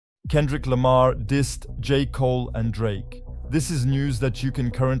Kendrick Lamar dissed J. Cole and Drake. This is news that you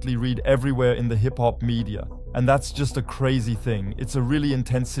can currently read everywhere in the hip-hop media. And that's just a crazy thing. It's a really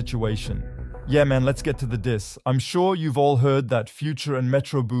intense situation. Yeah man, let's get to the diss. I'm sure you've all heard that Future and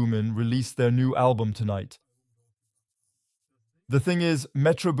Metro Boomin released their new album tonight. The thing is,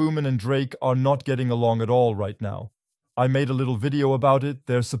 Metro Boomin and Drake are not getting along at all right now. I made a little video about it.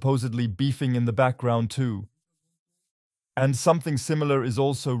 They're supposedly beefing in the background too. And something similar is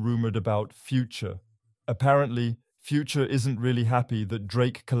also rumored about Future. Apparently, Future isn't really happy that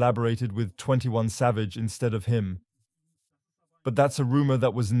Drake collaborated with 21 Savage instead of him. But that's a rumor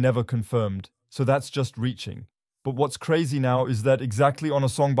that was never confirmed, so that's just reaching. But what's crazy now is that exactly on a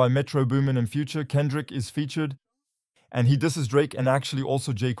song by Metro Boomin and Future, Kendrick is featured, and he disses Drake and actually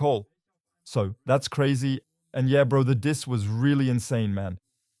also J. Cole. So, that's crazy, and yeah bro, the diss was really insane, man.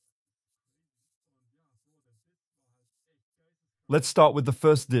 Let's start with the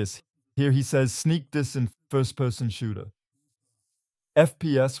first diss. Here he says, sneak diss in first-person shooter.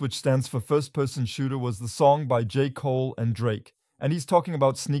 FPS, which stands for first-person shooter, was the song by J. Cole and Drake, and he's talking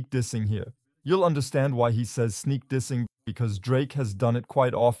about sneak dissing here. You'll understand why he says sneak dissing, because Drake has done it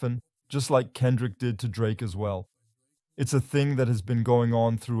quite often, just like Kendrick did to Drake as well. It's a thing that has been going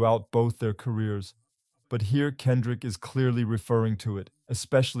on throughout both their careers. But here Kendrick is clearly referring to it,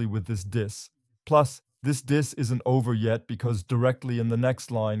 especially with this diss. Plus, this diss isn't over yet because directly in the next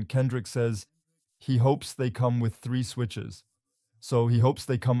line, Kendrick says he hopes they come with 3 switches. So he hopes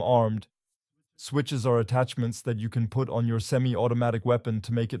they come armed. Switches are attachments that you can put on your semi-automatic weapon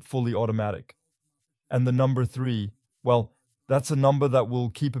to make it fully automatic. And the number 3, well, that's a number that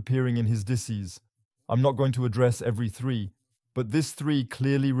will keep appearing in his disses. I'm not going to address every 3, but this 3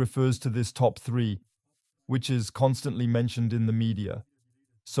 clearly refers to this top 3, which is constantly mentioned in the media.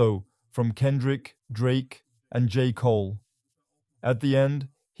 So, from Kendrick, Drake, and J. Cole. At the end,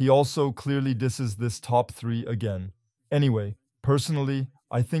 he also clearly disses this top 3 again. Anyway, personally,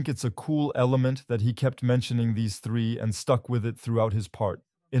 I think it's a cool element that he kept mentioning these 3 and stuck with it throughout his part.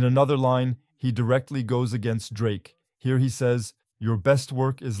 In another line, he directly goes against Drake. Here he says, "Your best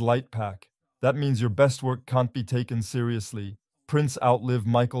work is light pack." That means your best work can't be taken seriously. Prince outlived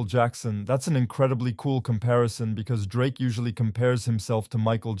Michael Jackson. That's an incredibly cool comparison because Drake usually compares himself to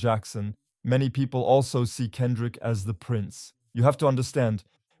Michael Jackson. Many people also see Kendrick as the Prince. You have to understand,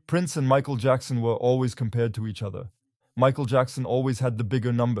 Prince and Michael Jackson were always compared to each other. Michael Jackson always had the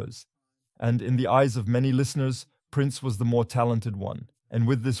bigger numbers. And in the eyes of many listeners, Prince was the more talented one. And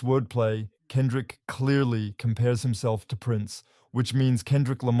with this wordplay, Kendrick clearly compares himself to Prince, which means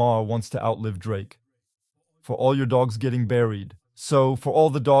Kendrick Lamar wants to outlive Drake. For All Your Dogs Getting Buried. So, For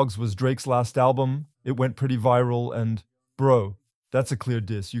All the Dogs was Drake's last album. It went pretty viral and, bro, that's a clear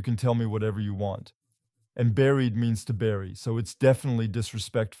diss. You can tell me whatever you want. And buried means to bury, so it's definitely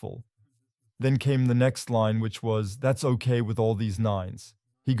disrespectful. Then came the next line, which was, that's okay with all these 9s.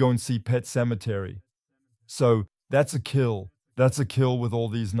 He go and see Pet Sematary. So, that's a kill. That's a kill with all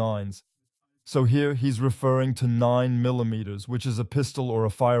these 9s. So here he's referring to 9mm, which is a pistol or a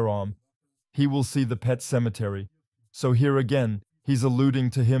firearm. He will see the Pet Cemetery. So here again, he's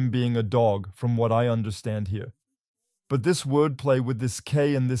alluding to him being a dog, from what I understand here. But this wordplay with this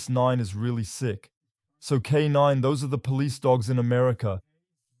K and this 9 is really sick. So K9, those are the police dogs in America.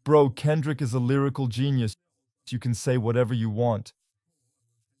 Bro, Kendrick is a lyrical genius. You can say whatever you want.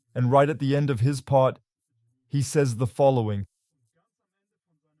 And right at the end of his part, he says the following.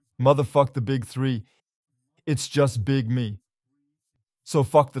 Motherfuck the big 3. It's just big me. So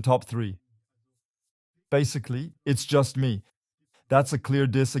fuck the top 3. Basically, it's just me. That's a clear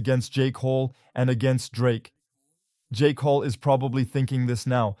diss against J. Cole and against Drake. J. Cole is probably thinking this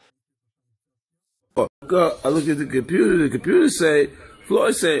now. I look at the computer say,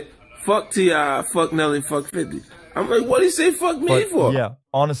 Floyd said, fuck T.I., fuck Nelly, fuck 50. I'm like, what did he say fuck me for? Yeah,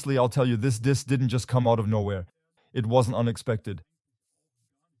 honestly, I'll tell you, this diss didn't just come out of nowhere. It wasn't unexpected.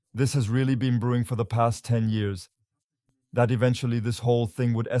 This has really been brewing for the past 10 years. That eventually this whole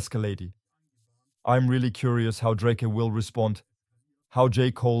thing would escalate. I'm really curious how Drake will respond. How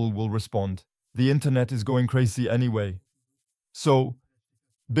J. Cole will respond. The internet is going crazy anyway. So,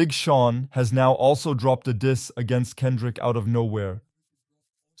 Big Sean has now also dropped a diss against Kendrick out of nowhere.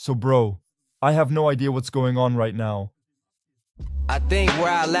 So bro, I have no idea what's going on right now. I think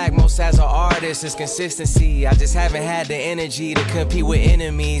where I lack most as an artist is consistency. I just haven't had the energy to compete with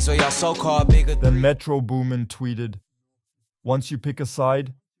enemies or y'all so-called bigger. Then Metro Boomin tweeted, "Once you pick a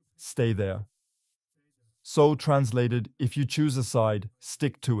side, stay there." So translated, if you choose a side,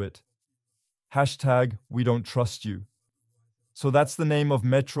 stick to it. Hashtag, we don't trust you. So that's the name of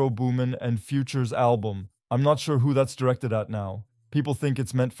Metro Boomin and Future's album. I'm not sure who that's directed at now. People think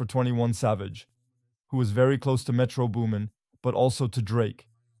it's meant for 21 Savage, who was very close to Metro Boomin, but also to Drake.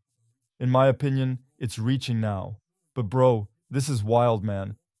 In my opinion, it's reaching now. But bro, this is wild,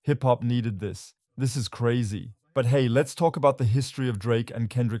 man. Hip-hop needed this. This is crazy. But hey, let's talk about the history of Drake and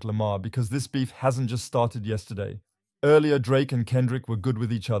Kendrick Lamar, because this beef hasn't just started yesterday. Earlier, Drake and Kendrick were good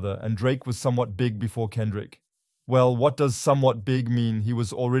with each other, and Drake was somewhat big before Kendrick. Well, what does somewhat big mean? He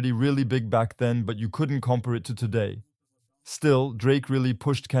was already really big back then, but you couldn't compare it to today. Still, Drake really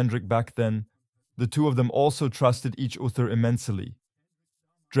pushed Kendrick back then. The two of them also trusted each other immensely.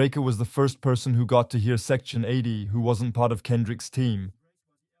 Drake was the first person who got to hear Section 80 who wasn't part of Kendrick's team.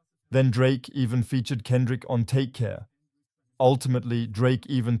 Then Drake even featured Kendrick on Take Care. Ultimately, Drake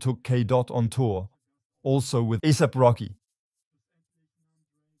even took K-Dot on tour, also with A$AP Rocky.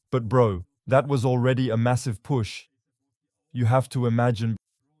 But bro, that was already a massive push. You have to imagine,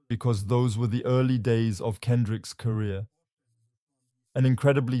 because those were the early days of Kendrick's career. An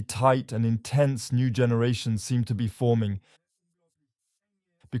incredibly tight and intense new generation seemed to be forming,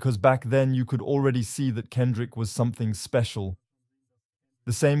 because back then you could already see that Kendrick was something special.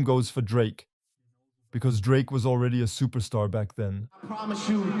 The same goes for Drake, because Drake was already a superstar back then. I promise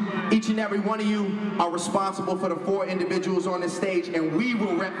you, each and every one of you are responsible for the 4 individuals on this stage, and we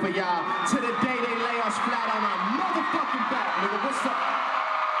will rep for y'all to the day they lay us flat on our motherfucking back, nigga. What's up?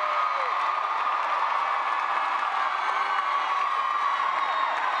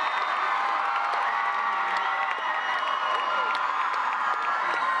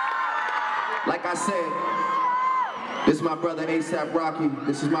 Like I said, this is my brother A$AP Rocky.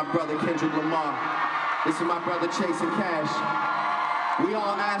 This is my brother Kendrick Lamar. This is my brother Chasing Cash. We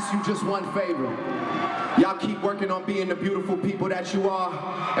all ask you just one favor. Y'all keep working on being the beautiful people that you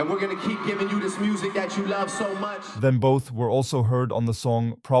are, and we're gonna keep giving you this music that you love so much. Then both were also heard on the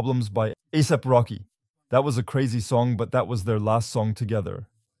song Problems by A$AP Rocky. That was a crazy song, but that was their last song together.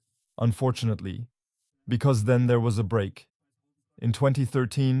 Unfortunately, because then there was a break. In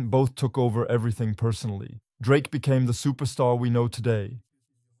 2013, both took over everything personally. Drake became the superstar we know today,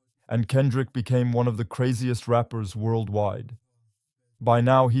 and Kendrick became one of the craziest rappers worldwide. By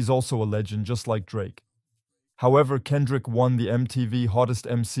now, he's also a legend, just like Drake. However, Kendrick won the MTV Hottest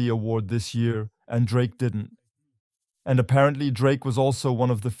MC award this year, and Drake didn't. And apparently, Drake was also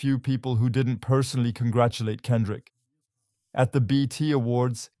one of the few people who didn't personally congratulate Kendrick. At the BET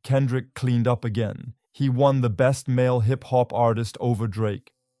Awards, Kendrick cleaned up again. He won the Best Male Hip-Hop Artist over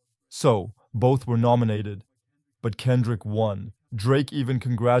Drake. So, both were nominated, but Kendrick won. Drake even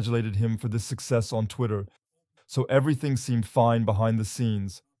congratulated him for this success on Twitter, so everything seemed fine behind the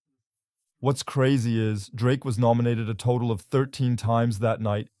scenes. What's crazy is, Drake was nominated a total of 13 times that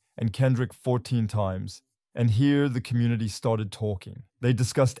night, and Kendrick 14 times. And here the community started talking. They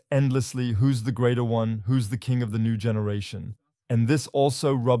discussed endlessly who's the greater one, who's the king of the new generation. And this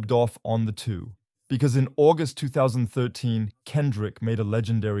also rubbed off on the two. Because in August 2013, Kendrick made a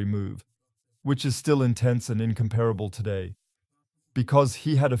legendary move, which is still intense and incomparable today. Because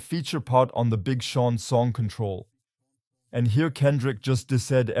he had a feature part on the Big Sean song Control. And here Kendrick just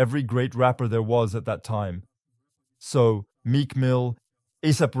dissed every great rapper there was at that time. So, Meek Mill,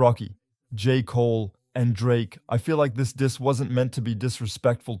 A$AP Rocky, J. Cole, and Drake, I feel like this diss wasn't meant to be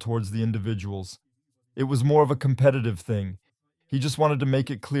disrespectful towards the individuals. It was more of a competitive thing. He just wanted to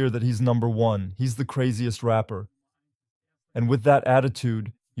make it clear that he's number one, he's the craziest rapper. And with that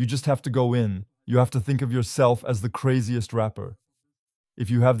attitude, you just have to go in. You have to think of yourself as the craziest rapper. If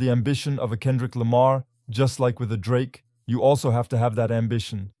you have the ambition of a Kendrick Lamar, just like with a Drake, you also have to have that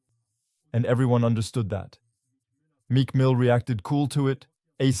ambition. And everyone understood that. Meek Mill reacted cool to it,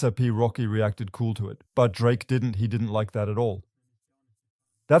 A$AP Rocky reacted cool to it, but Drake didn't. He didn't like that at all.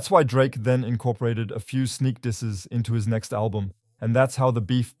 That's why Drake then incorporated a few sneak disses into his next album, and that's how the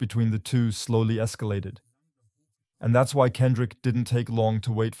beef between the two slowly escalated. And that's why Kendrick didn't take long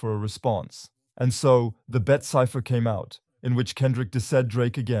to wait for a response. And so, the Bet Cypher came out, in which Kendrick dissed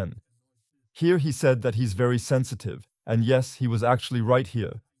Drake again. Here he said that he's very sensitive, and yes, he was actually right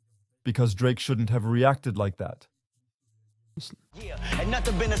here, because Drake shouldn't have reacted like that. Yeah, and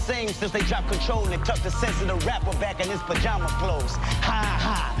nothing been the same since they dropped Control and tucked the sensitive rapper back in his pajama clothes. Ha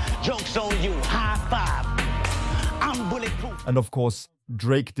ha, joke's on you, high five. I'm bulletproof. And of course,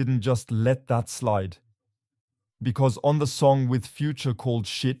 Drake didn't just let that slide. Because on the song with Future called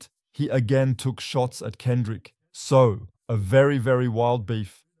Shit, he again took shots at Kendrick. So, a very, very wild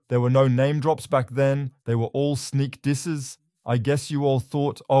beef. There were no name drops back then, they were all sneak disses. I guess you all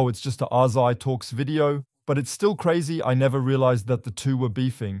thought, oh, it's just a rzy Talks video. But it's still crazy, I never realized that the two were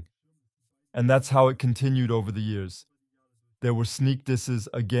beefing. And that's how it continued over the years. There were sneak disses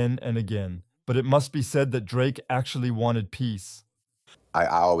again and again. But it must be said that Drake actually wanted peace. I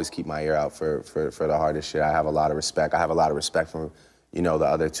always keep my ear out for the hardest shit. I have a lot of respect. I have a lot of respect for, you know, the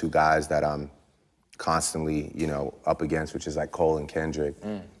other two guys that I'm constantly, you know, up against, which is like Cole and Kendrick.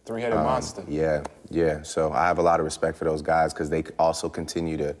 Three-headed monster. Yeah. So I have a lot of respect for those guys because they also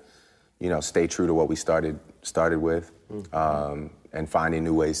continue to, you know, stay true to what we started with, and finding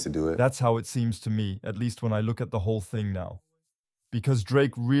new ways to do it. That's how it seems to me, at least when I look at the whole thing now. Because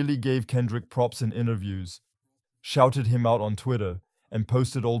Drake really gave Kendrick props in interviews, shouted him out on Twitter, and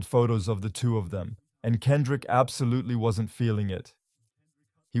posted old photos of the two of them. And Kendrick absolutely wasn't feeling it.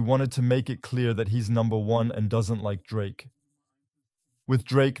 He wanted to make it clear that he's number one and doesn't like Drake. With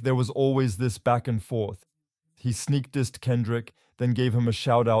Drake, there was always this back and forth. He sneak dissed Kendrick, then gave him a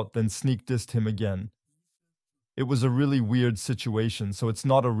shout out, then sneak dissed him again. It was a really weird situation, so it's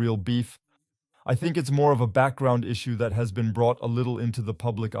not a real beef. I think it's more of a background issue that has been brought a little into the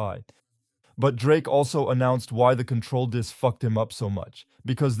public eye. But Drake also announced why the Control diss fucked him up so much,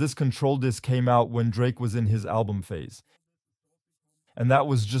 because this Control diss came out when Drake was in his album phase. And that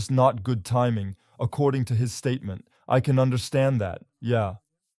was just not good timing, according to his statement. I can understand that, yeah.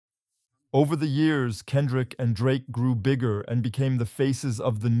 Over the years, Kendrick and Drake grew bigger and became the faces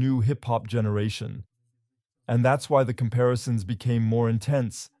of the new hip-hop generation. And that's why the comparisons became more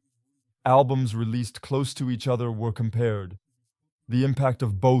intense. Albums released close to each other were compared. The impact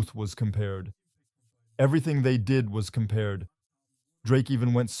of both was compared. Everything they did was compared. Drake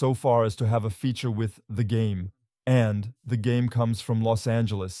even went so far as to have a feature with The Game, and The Game comes from Los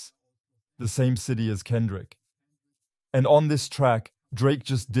Angeles, the same city as Kendrick. And on this track, Drake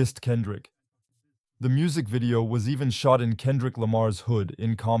just dissed Kendrick. The music video was even shot in Kendrick Lamar's hood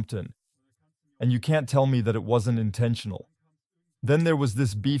in Compton. And you can't tell me that it wasn't intentional. Then there was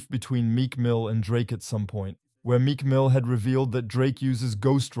this beef between Meek Mill and Drake at some point, where Meek Mill had revealed that Drake uses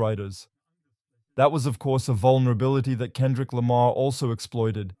ghostwriters. That was of course a vulnerability that Kendrick Lamar also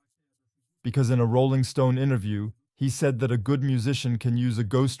exploited, because in a Rolling Stone interview, he said that a good musician can use a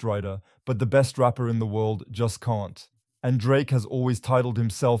ghostwriter, but the best rapper in the world just can't. And Drake has always titled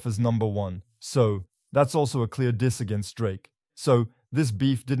himself as number one, so that's also a clear diss against Drake. So this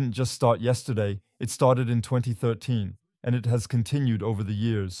beef didn't just start yesterday, it started in 2013, and it has continued over the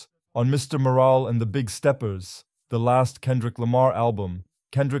years. On Mr. Morale and the Big Steppers, the last Kendrick Lamar album,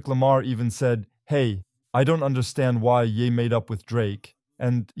 Kendrick Lamar even said, "Hey, I don't understand why Ye made up with Drake."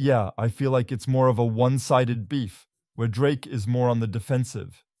 And yeah, I feel like it's more of a one-sided beef, where Drake is more on the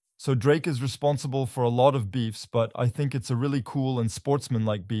defensive. So Drake is responsible for a lot of beefs, but I think it's a really cool and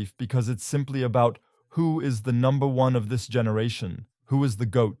sportsmanlike beef because it's simply about who is the number one of this generation, who is the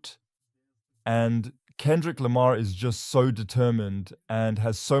GOAT. And Kendrick Lamar is just so determined and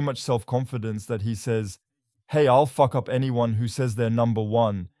has so much self-confidence that he says, "Hey, I'll fuck up anyone who says they're number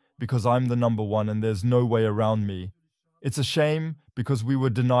one because I'm the number one and there's no way around me." It's a shame because we were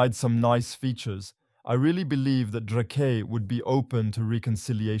denied some nice features. I really believe that Drake would be open to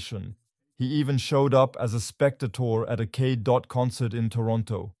reconciliation. He even showed up as a spectator at a K-Dot concert in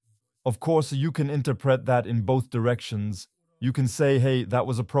Toronto. Of course, you can interpret that in both directions. You can say, hey, that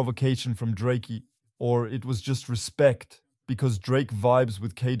was a provocation from Drake, or it was just respect, because Drake vibes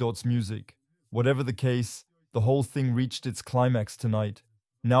with K-Dot's music. Whatever the case, the whole thing reached its climax tonight.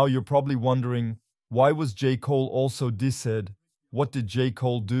 Now you're probably wondering, why was J. Cole also dissed? What did J.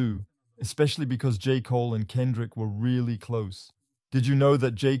 Cole do? Especially because J. Cole and Kendrick were really close. Did you know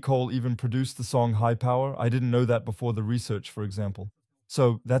that J. Cole even produced the song High Power? I didn't know that before the research, for example.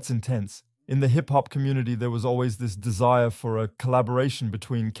 So that's intense. In the hip-hop community, there was always this desire for a collaboration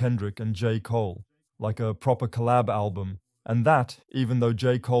between Kendrick and J. Cole, like a proper collab album. And that, even though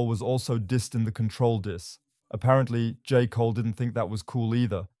J. Cole was also dissed in the Control diss. Apparently, J. Cole didn't think that was cool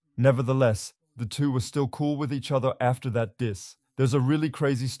either. Nevertheless, the two were still cool with each other after that diss. There's a really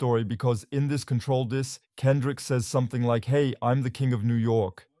crazy story because in this Control diss, Kendrick says something like, "Hey, I'm the king of New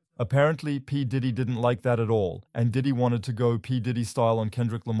York." Apparently, P. Diddy didn't like that at all, and Diddy wanted to go P. Diddy style on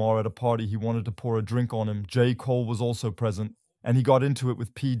Kendrick Lamar at a party. He wanted to pour a drink on him. J. Cole was also present, and he got into it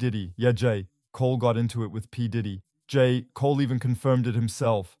with P. Diddy. Yeah, J. Cole got into it with P. Diddy. J. Cole even confirmed it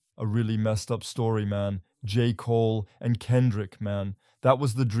himself. A really messed up story, man. J. Cole and Kendrick, man. That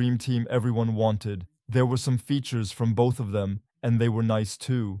was the dream team everyone wanted. There were some features from both of them, and they were nice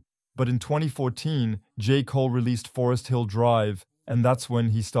too. But in 2014, J. Cole released Forest Hill Drive, and that's when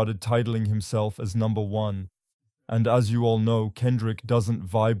he started titling himself as number one. And as you all know, Kendrick doesn't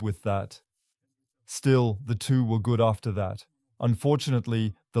vibe with that. Still, the two were good after that.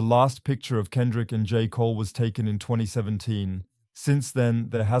 Unfortunately, the last picture of Kendrick and J. Cole was taken in 2017. Since then,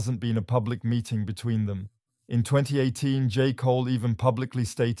 there hasn't been a public meeting between them. In 2018, J. Cole even publicly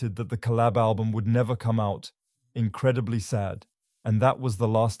stated that the collab album would never come out. Incredibly sad. and that was the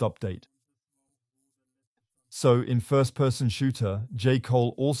last update. So in first-person shooter, J.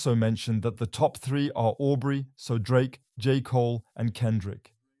 Cole also mentioned that the top 3 are Aubrey, so Drake, J. Cole, and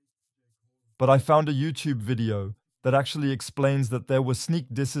Kendrick. But I found a YouTube video that actually explains that there were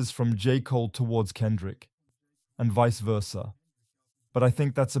sneak disses from J. Cole towards Kendrick, and vice versa. But I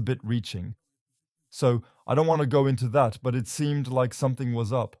think that's a bit reaching. So I don't want to go into that, but it seemed like something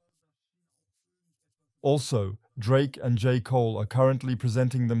was up. Also, Drake and J. Cole are currently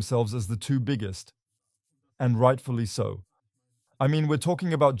presenting themselves as the 2 biggest, and rightfully so. I mean, we're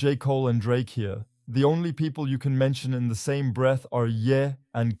talking about J. Cole and Drake here. The only people you can mention in the same breath are Ye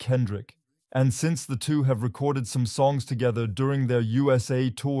and Kendrick. And since the 2 have recorded some songs together during their USA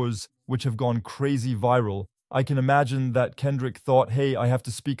tours, which have gone crazy viral, I can imagine that Kendrick thought, hey, I have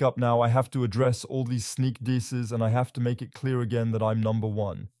to speak up now, I have to address all these sneak disses, and I have to make it clear again that I'm number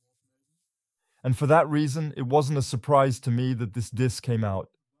 1. And for that reason, it wasn't a surprise to me that this diss came out.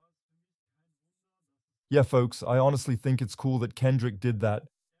 Yeah, folks, I honestly think it's cool that Kendrick did that.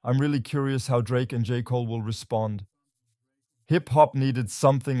 I'm really curious how Drake and J. Cole will respond. Hip-hop needed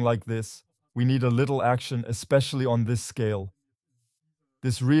something like this. We need a little action, especially on this scale.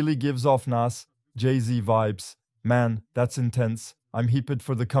 This really gives off Nas, Jay-Z vibes. Man, that's intense. I'm hyped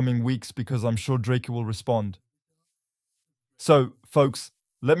for the coming weeks because I'm sure Drake will respond. So, folks,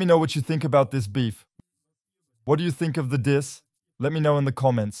 let me know what you think about this beef. What do you think of the diss? Let me know in the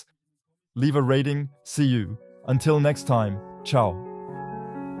comments. Leave a rating. See you. Until next time, ciao.